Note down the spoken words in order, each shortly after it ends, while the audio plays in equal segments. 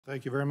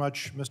Thank you very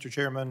much, Mr.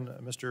 Chairman.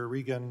 Mr.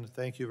 Regan,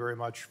 thank you very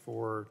much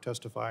for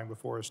testifying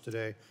before us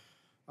today.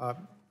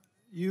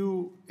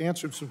 You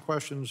answered some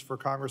questions for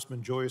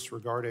Congressman Joyce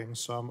regarding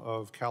some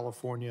of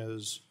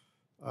California's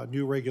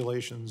new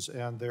regulations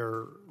and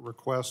their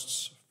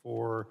requests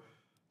for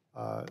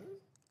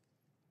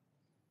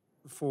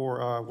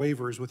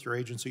waivers with your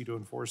agency to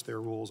enforce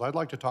their rules. I'd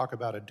like to talk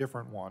about a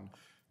different one,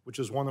 which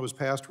is one that was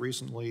passed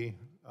recently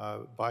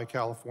by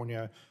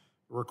California,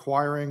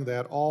 requiring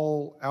that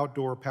all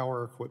outdoor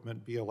power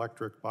equipment be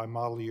electric by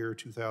model year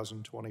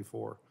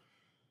 2024.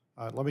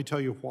 Let me tell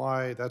you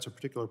why that's a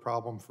particular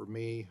problem for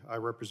me. I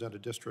represent a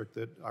district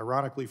that,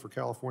 ironically for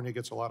California,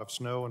 gets a lot of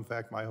snow. In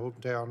fact, my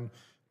hometown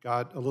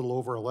got a little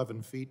over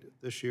 11 feet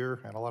this year,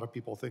 and a lot of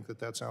people think that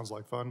that sounds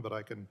like fun, but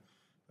I can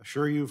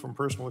assure you from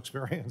personal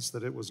experience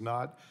that it was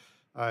not.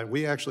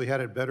 We actually had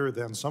it better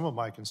than some of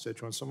my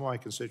constituents. Some of my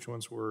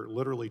constituents were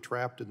literally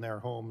trapped in their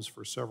homes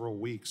for several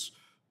weeks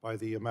by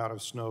the amount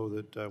of snow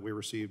that we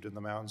received in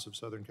the mountains of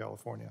Southern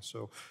California.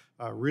 So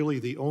really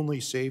the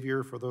only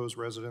savior for those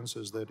residents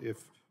is that if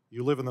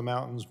you live in the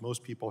mountains,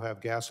 most people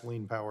have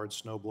gasoline-powered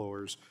snow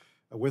blowers.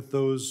 With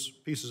those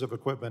pieces of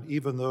equipment,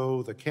 even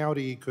though the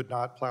county could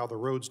not plow the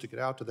roads to get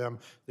out to them,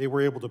 they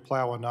were able to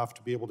plow enough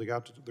to be able to get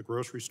out to the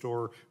grocery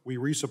store. We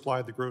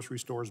resupplied the grocery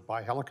stores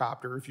by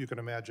helicopter, if you can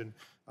imagine,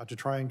 to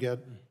try and get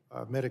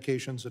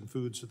medications and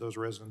foods to those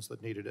residents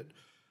that needed it.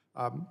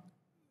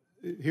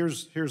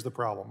 Here's the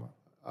problem.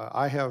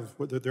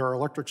 There are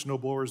electric snow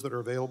blowers that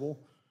are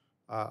available.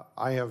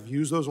 I have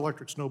used those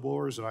electric snow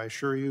blowers, and I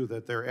assure you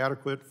that they're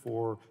adequate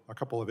for a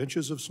couple of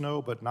inches of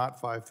snow, but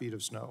not 5 feet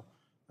of snow.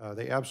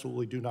 They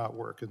absolutely do not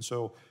work. And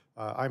so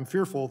I'm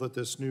fearful that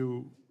this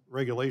new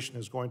regulation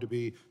is going to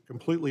be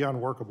completely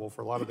unworkable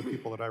for a lot of the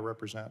people that I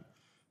represent.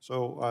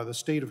 So the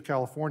state of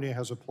California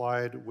has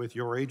applied with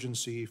your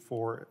agency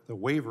for the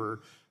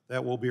waiver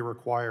that will be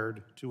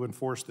required to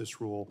enforce this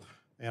rule.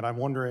 And I'm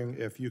wondering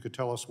if you could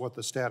tell us what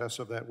the status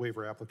of that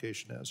waiver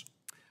application is.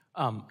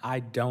 I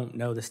don't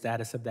know the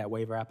status of that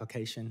waiver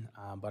application,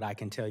 but I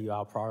can tell you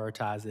I'll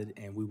prioritize it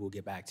and we will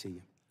get back to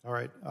you. All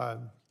right.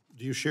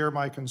 Do you share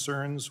my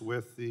concerns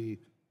with the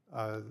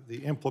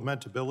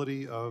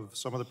implementability of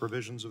some of the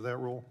provisions of that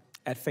rule?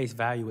 At face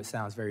value, it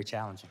sounds very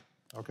challenging.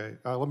 Okay.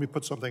 Let me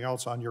put something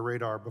else on your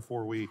radar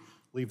before we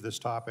leave this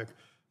topic.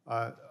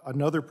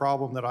 Another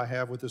problem that I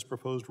have with this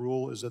proposed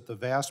rule is that the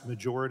vast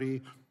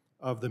majority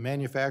of the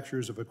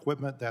manufacturers of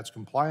equipment that's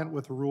compliant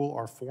with the rule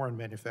are foreign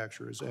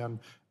manufacturers, and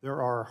there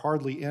are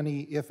hardly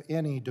any, if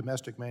any,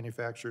 domestic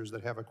manufacturers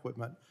that have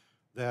equipment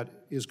that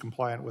is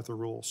compliant with the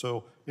rule.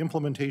 So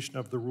implementation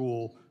of the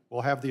rule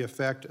will have the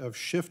effect of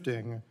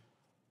shifting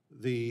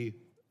the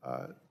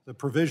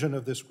provision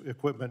of this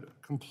equipment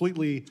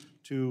completely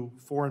to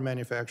foreign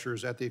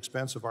manufacturers at the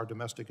expense of our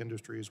domestic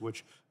industries,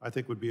 which I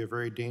think would be a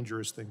very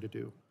dangerous thing to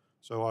do.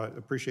 So I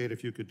appreciate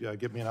if you could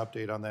give me an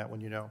update on that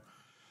when you know.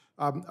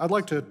 I'd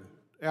like to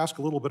ask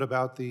a little bit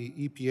about the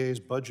EPA's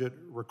budget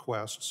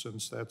request,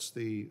 since that's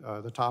the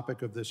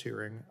topic of this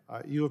hearing.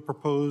 You have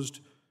proposed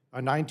a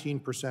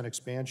 19%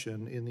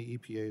 expansion in the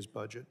EPA's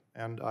budget,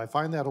 and I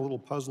find that a little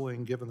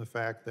puzzling given the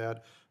fact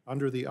that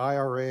under the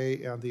IRA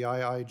and the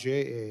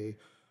IIJA,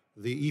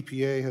 the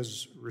EPA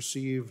has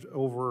received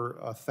over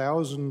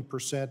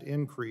 1,000%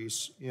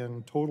 increase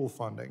in total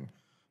funding.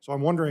 So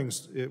I'm wondering,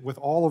 with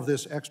all of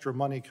this extra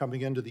money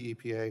coming into the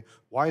EPA,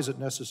 why is it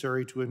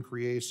necessary to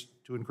increase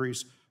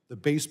the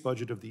base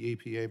budget of the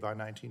EPA by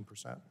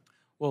 19%?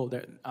 Well,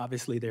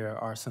 obviously there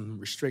are some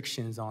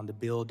restrictions on the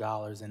bill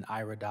dollars and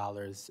IRA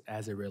dollars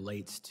as it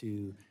relates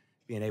to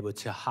being able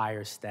to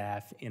hire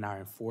staff in our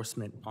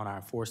enforcement, on our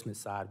enforcement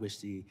side, which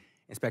the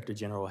Inspector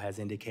General has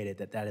indicated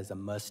that that is a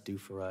must-do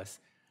for us.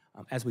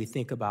 As we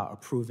think about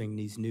approving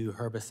these new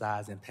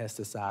herbicides and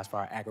pesticides for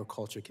our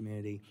agriculture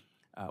community,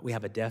 we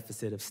have a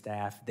deficit of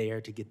staff there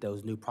to get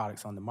those new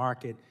products on the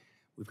market.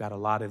 We've got a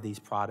lot of these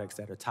products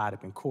that are tied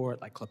up in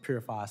court, like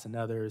chlorpyrifos and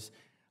others.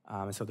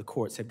 And so the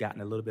courts have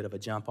gotten a little bit of a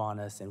jump on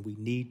us, and we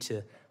need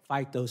to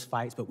fight those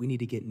fights, but we need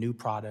to get new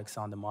products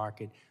on the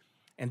market.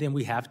 And then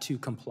we have to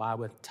comply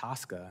with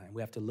TSCA, and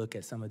we have to look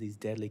at some of these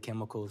deadly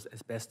chemicals,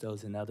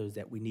 asbestos and others,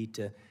 that we need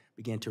to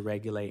begin to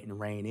regulate and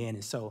rein in.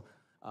 And so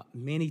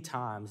many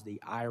times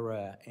the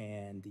IRA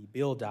and the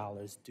bill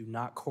dollars do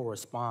not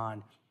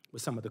correspond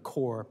with some of the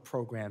core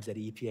programs that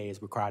EPA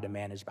is required to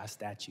manage by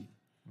statute.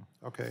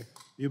 Okay.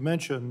 You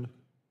mentioned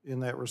in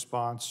that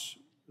response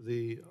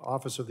the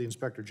Office of the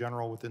Inspector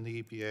General within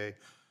the EPA.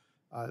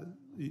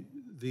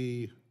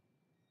 The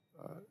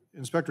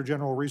Inspector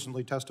General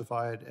recently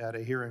testified at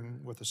a hearing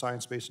with the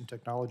Science, Space, and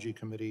Technology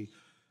Committee,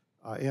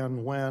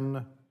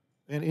 and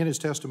in his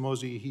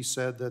testimony, he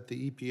said that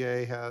the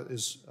EPA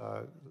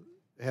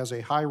has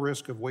a high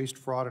risk of waste,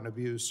 fraud, and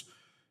abuse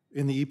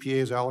in the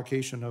EPA's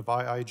allocation of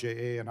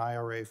IIJA and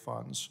IRA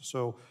funds.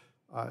 So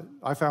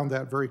I found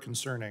that very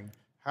concerning.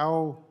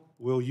 How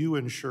will you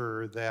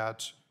ensure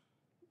that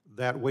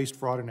waste,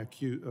 fraud, and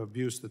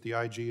abuse that the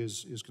IG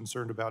is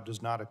concerned about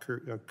does not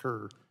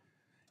occur?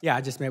 Yeah,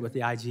 I just met with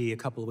the IG a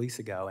couple of weeks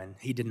ago, and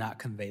he did not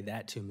convey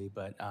that to me,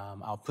 but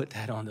I'll put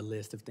that on the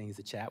list of things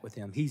to chat with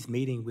him. He's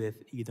meeting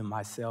with either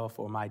myself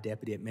or my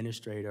deputy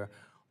administrator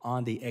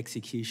on the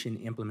execution,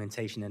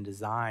 implementation, and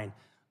design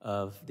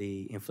of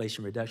the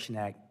Inflation Reduction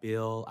Act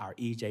bill, our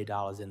EJ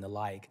dollars, and the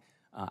like.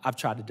 I've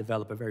tried to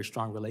develop a very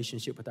strong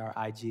relationship with our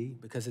IG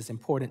because it's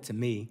important to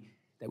me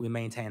that we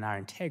maintain our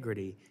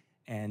integrity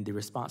and the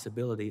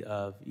responsibility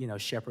of,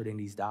 shepherding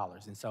these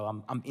dollars. And so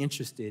I'm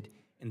interested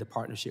in the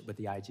partnership with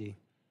the IG.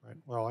 Right.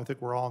 Well, I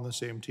think we're all on the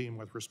same team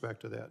with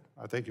respect to that.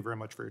 I thank you very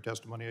much for your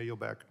testimony. I yield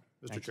back,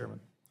 Mr. Thanks, Chairman.